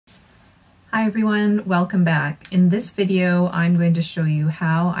Hi everyone, welcome back. In this video, I'm going to show you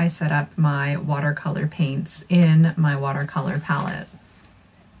how I set up my watercolor paints in my watercolor palette.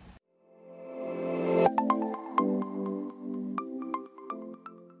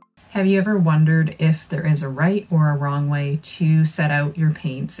 Have you ever wondered if there is a right or a wrong way to set out your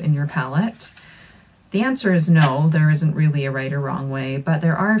paints in your palette? The answer is no, there isn't really a right or wrong way, but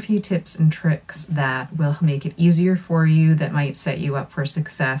there are a few tips and tricks that will make it easier for you, that might set you up for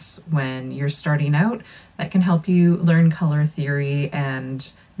success when you're starting out, that can help you learn color theory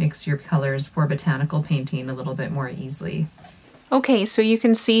and mix your colors for botanical painting a little bit more easily. Okay, so you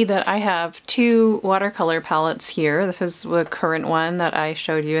can see that I have two watercolor palettes here. This is the current one that I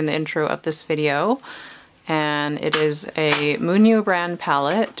showed you in the intro of this video, and it is a Mungyo brand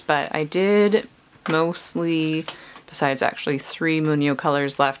palette, but I did mostly, besides actually 3 Mungyo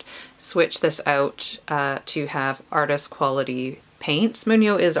colors left, switch this out to have artist quality paints.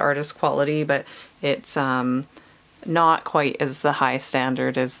 Mungyo is artist quality, but it's not quite as the high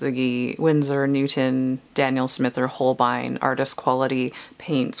standard as the Winsor Newton, Daniel Smith, or Holbein artist quality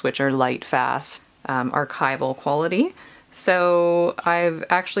paints, which are light, fast, archival quality. So I've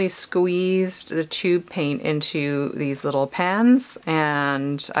actually squeezed the tube paint into these little pans,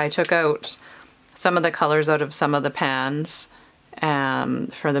 and I took out some of the colors out of some of the pans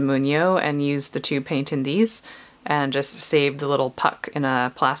for the Mungyo and used the tube paint in these and just saved the little puck in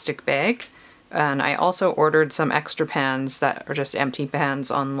a plastic bag. And I also ordered some extra pans that are just empty pans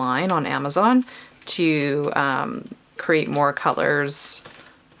online on Amazon to create more colors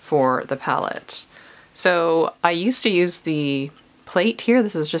for the palette. So I used to use the plate here.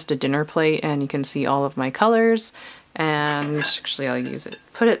 This is just a dinner plate, and you can see all of my colors. And actually I'll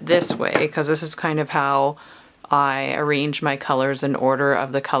put it this way, because this is kind of how I arrange my colors in order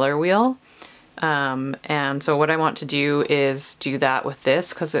of the color wheel. And so what I want to do is do that with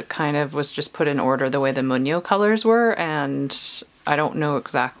this, because it kind of was just put in order the way the Mungyo colors were, and I don't know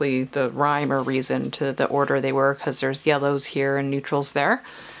exactly the rhyme or reason to the order they were, because there's yellows here and neutrals there,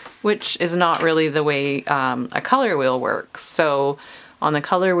 which is not really the way a color wheel works. So on the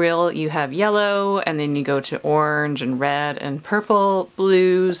color wheel, you have yellow, and then you go to orange and red and purple,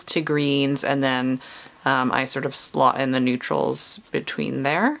 blues to greens, and then I sort of slot in the neutrals between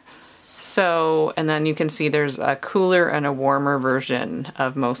there. So, and then you can see there's a cooler and a warmer version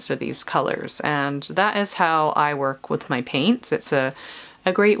of most of these colors, and that is how I work with my paints. It's a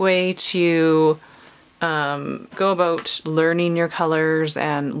great way to go about learning your colors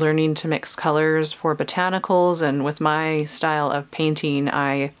and learning to mix colors for botanicals. And with my style of painting,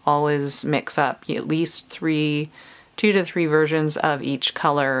 I always mix up at least 2 to 3 versions of each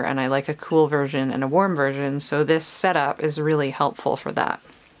color, and I like a cool version and a warm version, so this setup is really helpful for that.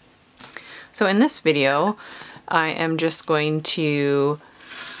 So in this video, I am just going to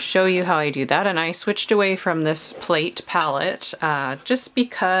show you how I do that, and I switched away from this plate palette just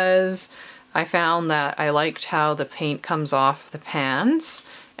because I found that I liked how the paint comes off the pans,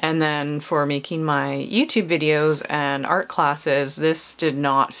 and then for making my YouTube videos and art classes, this did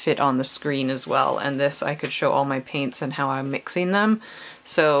not fit on the screen as well, and this I could show all my paints and how I'm mixing them.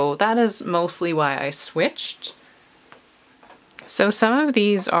 So that is mostly why I switched. So some of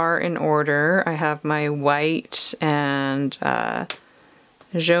these are in order. I have my white and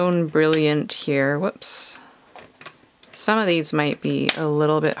jaune brilliant here. Whoops. Some of these might be a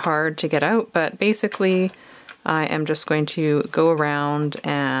little bit hard to get out, but basically I am just going to go around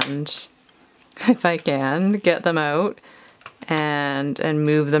and, if I can, get them out and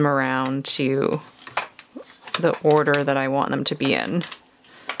move them around to the order that I want them to be in.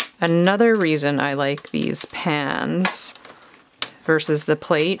 Another reason I like these pans versus the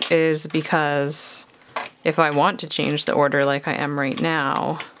plate is because if I want to change the order like I am right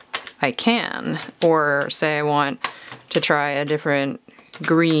now, I can. Or say I want to try a different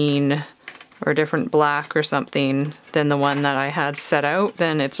green or a different black or something than the one that I had set out,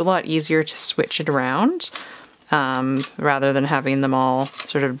 then it's a lot easier to switch it around. Rather than having them all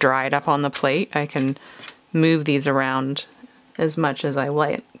sort of dried up on the plate, I can move these around as much as I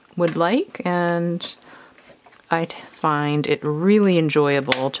would like, and I find it really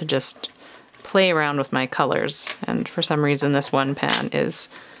enjoyable to just play around with my colors. And for some reason this one pan is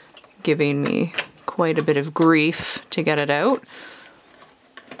giving me quite a bit of grief to get it out.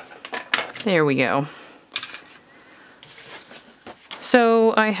 There we go.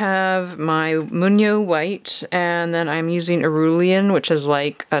 So I have my Mungyo white, and then I'm using Cerulean, which is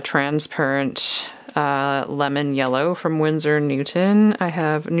like a transparent lemon yellow from Winsor Newton. I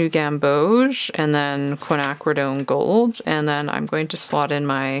have New Gamboge, and then quinacridone gold, and then I'm going to slot in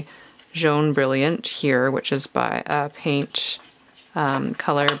my jaune brilliant here, which is by a paint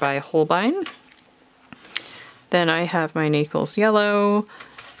color by Holbein. Then I have my Naples yellow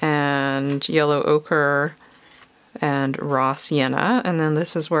and yellow ochre and raw sienna. And then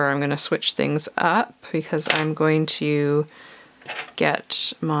this is where I'm going to switch things up because I'm going to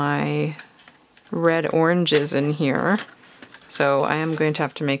get my red oranges in here. So I am going to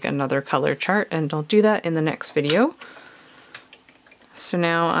have to make another color chart, and I'll do that in the next video. So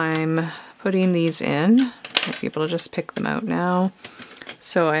now I'm putting these in. Might be able to just pick them out now.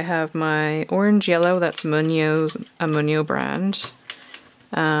 So I have my orange yellow, that's Mungyo's, a Mungyo brand.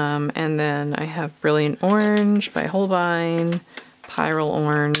 And then I have Brilliant Orange by Holbein, Pyrrole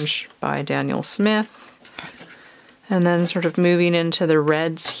Orange by Daniel Smith. And then sort of moving into the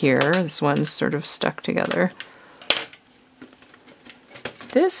reds here, this one's sort of stuck together.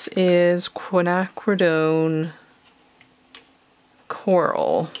 This is Quinacridone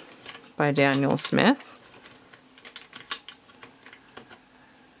Coral by Daniel Smith.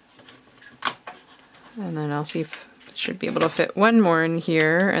 And then I'll see if I should be able to fit one more in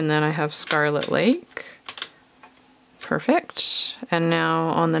here, and then I have Scarlet Lake. Perfect. And now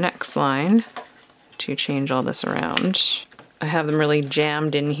on the next line, to change all this around, I have them really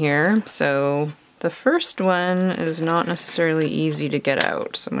jammed in here. So the first one is not necessarily easy to get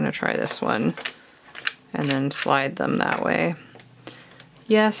out. So I'm going to try this one and then slide them that way.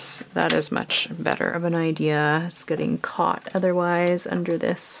 Yes, that is much better of an idea. It's getting caught otherwise under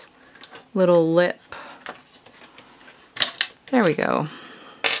this little lip. There we go.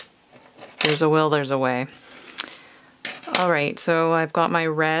 There's a will, there's a way. All right, so I've got my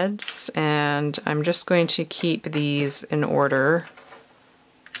reds, and I'm just going to keep these in order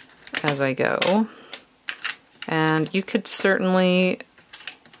as I go. And you could certainly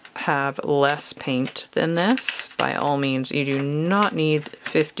have less paint than this. By all means, you do not need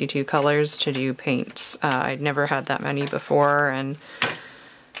 52 colors to do paints. I'd never had that many before, and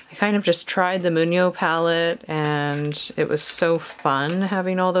I kind of just tried the Mungyo palette, and it was so fun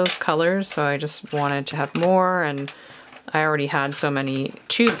having all those colors, so I just wanted to have more, and I already had so many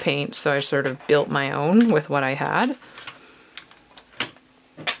tube paints, so I sort of built my own with what I had.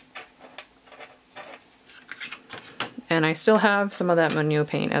 And I still have some of that Mungyo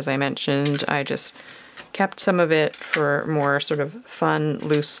paint, as I mentioned. I just kept some of it for more sort of fun,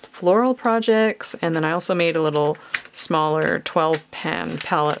 loose floral projects. And then I also made a little smaller 12-pan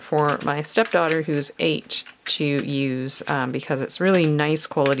palette for my stepdaughter, who's 8, to use because it's really nice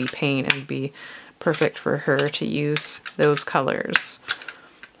quality paint and would be perfect for her to use those colors.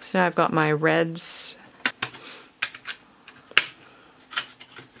 So now I've got my reds.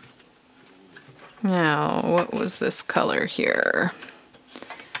 Now, what was this color here?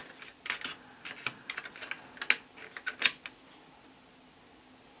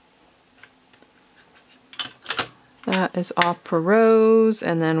 That is Opera Rose,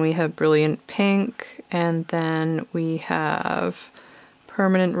 and then we have Brilliant Pink, and then we have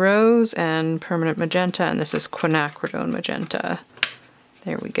Permanent Rose and Permanent Magenta, and this is Quinacridone Magenta.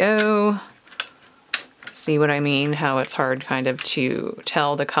 There we go. See what I mean? How it's hard kind of to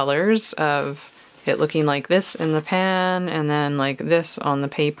tell the colors of it looking like this in the pan and then like this on the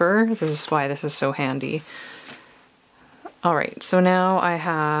paper. This is why this is so handy. All right, so now I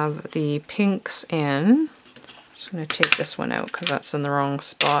have the pinks in. Just gonna take this one out because that's in the wrong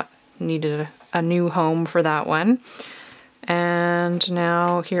spot. Needed a new home for that one. And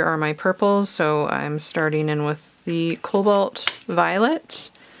now here are my purples. So I'm starting in with the Cobalt Violet,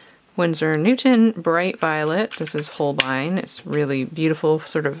 Winsor Newton Bright Violet. This is Holbein. It's really beautiful,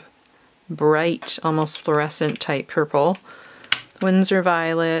 sort of bright, almost fluorescent type purple. Winsor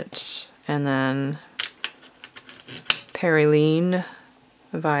Violet, and then Perylene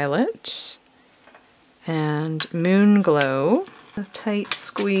Violet, and Moon Glow. A tight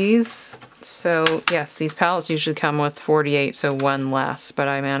squeeze. So yes, these palettes usually come with 48, so one less, but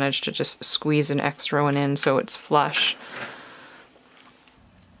I managed to just squeeze an extra one in so it's flush.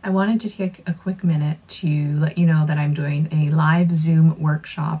 I wanted to take a quick minute to let you know that I'm doing a live Zoom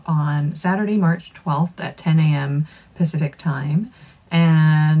workshop on Saturday, March 12th at 10 a.m. Pacific time.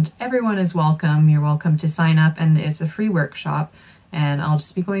 And everyone is welcome. You're welcome to sign up, and it's a free workshop. And I'll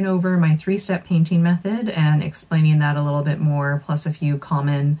just be going over my 3-step painting method and explaining that a little bit more, plus a few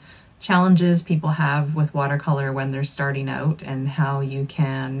common challenges people have with watercolor when they're starting out, and how you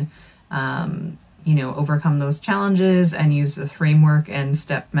can you know, overcome those challenges and use the framework and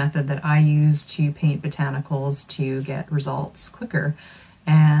step method that I use to paint botanicals to get results quicker.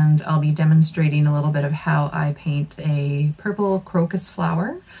 And I'll be demonstrating a little bit of how I paint a purple crocus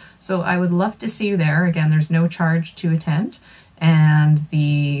flower. So I would love to see you there. Again, there's no charge to attend. and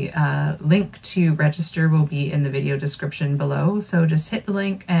the link to register will be in the video description below. So just hit the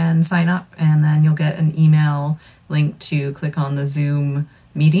link and sign up, and then you'll get an email link to click on the Zoom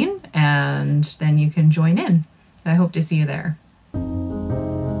meeting, and then you can join in. I hope to see you there.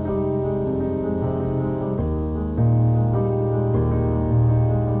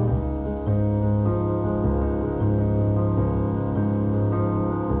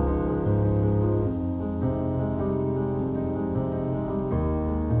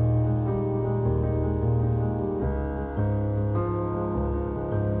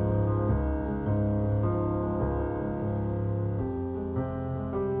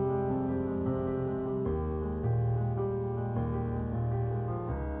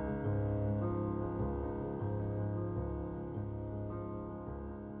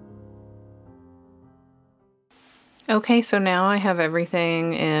 Okay, so now I have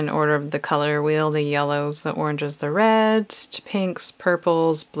everything in order of the color wheel, the yellows, the oranges, the reds, pinks,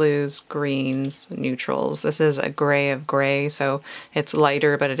 purples, blues, greens, neutrals. This is a gray of gray, so it's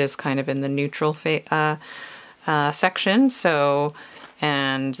lighter, but it is kind of in the neutral section. So,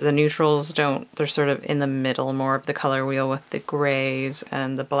 and the neutrals they're sort of in the middle more of the color wheel with the grays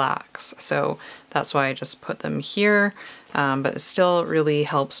and the blacks. So that's why I just put them here. But it still really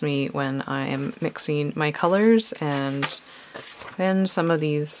helps me when I am mixing my colors. And then some of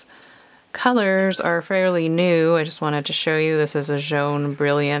these colors are fairly new. I just wanted to show you. This is a Jaune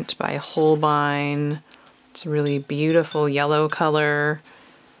Brilliant by Holbein. It's a really beautiful yellow color.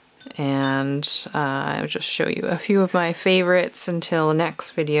 And I'll just show you a few of my favorites until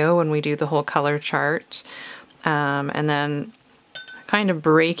next video when we do the whole color chart. And then kind of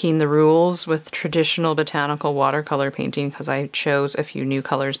breaking the rules with traditional botanical watercolor painting, because I chose a few new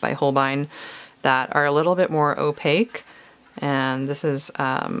colors by Holbein that are a little bit more opaque. And this is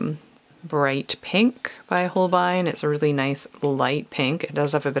Bright Pink by Holbein. It's a really nice light pink. It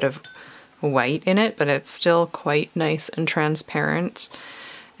does have a bit of white in it, but it's still quite nice and transparent.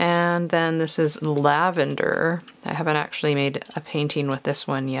 And then this is Lavender. I haven't actually made a painting with this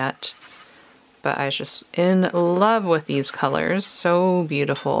one yet, but I was just in love with these colors. So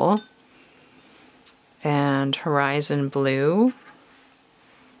beautiful. And Horizon Blue.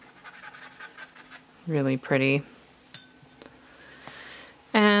 Really pretty.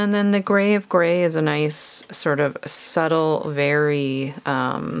 And then the Gray of Gray is a nice sort of subtle, very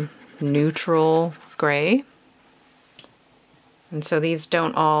neutral gray. And so these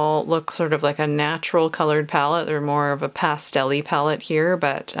don't all look sort of like a natural colored palette. They're more of a pastel-y palette here,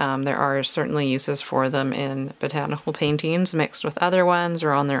 but there are certainly uses for them in botanical paintings mixed with other ones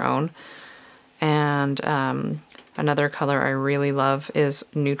or on their own. And another color I really love is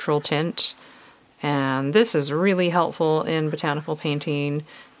Neutral Tint. And this is really helpful in botanical painting,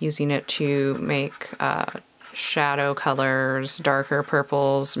 using it to make shadow colors, darker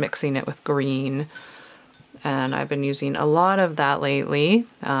purples, mixing it with green. And I've been using a lot of that lately.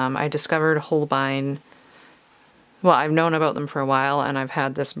 I discovered Holbein, well, I've known about them for a while, and I've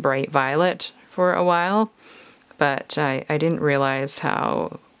had this Bright Violet for a while, but I didn't realize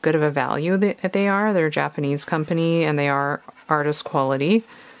how good of a value they are. They're a Japanese company, and they are artist quality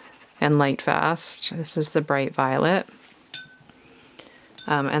and light fast. This is the Bright Violet.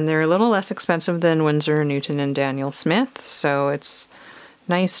 And they're a little less expensive than Winsor Newton and Daniel Smith, so it's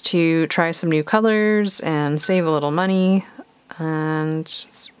nice to try some new colors and save a little money. And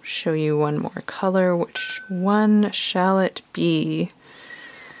show you one more color. Which one shall it be?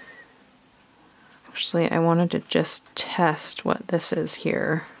 Actually, I wanted to just test what this is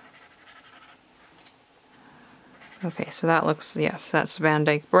here. Okay, so that looks, yes, that's Van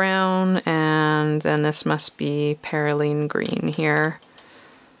Dyke Brown, and then this must be Perylene Green here.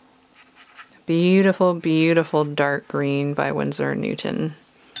 Beautiful, beautiful dark green by Winsor Newton.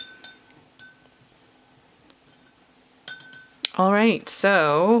 Alright,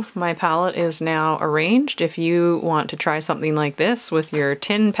 so my palette is now arranged. If you want to try something like this with your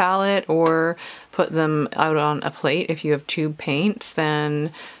tin palette or put them out on a plate if you have tube paints,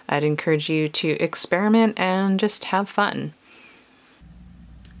 then I'd encourage you to experiment and just have fun.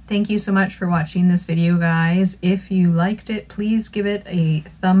 Thank you so much for watching this video, guys. If you liked it, please give it a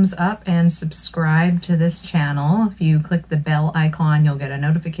thumbs up and subscribe to this channel. If you click the bell icon, you'll get a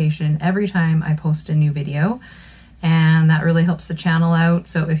notification every time I post a new video, and that really helps the channel out.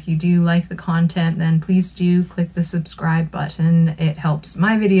 So if you do like the content, then please do click the subscribe button. It helps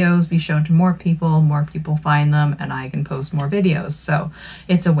my videos be shown to more people find them, and I can post more videos. So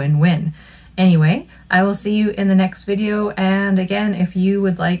it's a win-win. Anyway, I will see you in the next video, and again, if you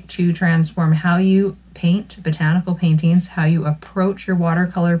would like to transform how you paint botanical paintings, how you approach your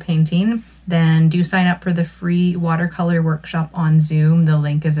watercolor painting, then do sign up for the free watercolor workshop on Zoom. The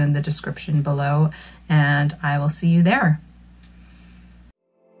link is in the description below, and I will see you there.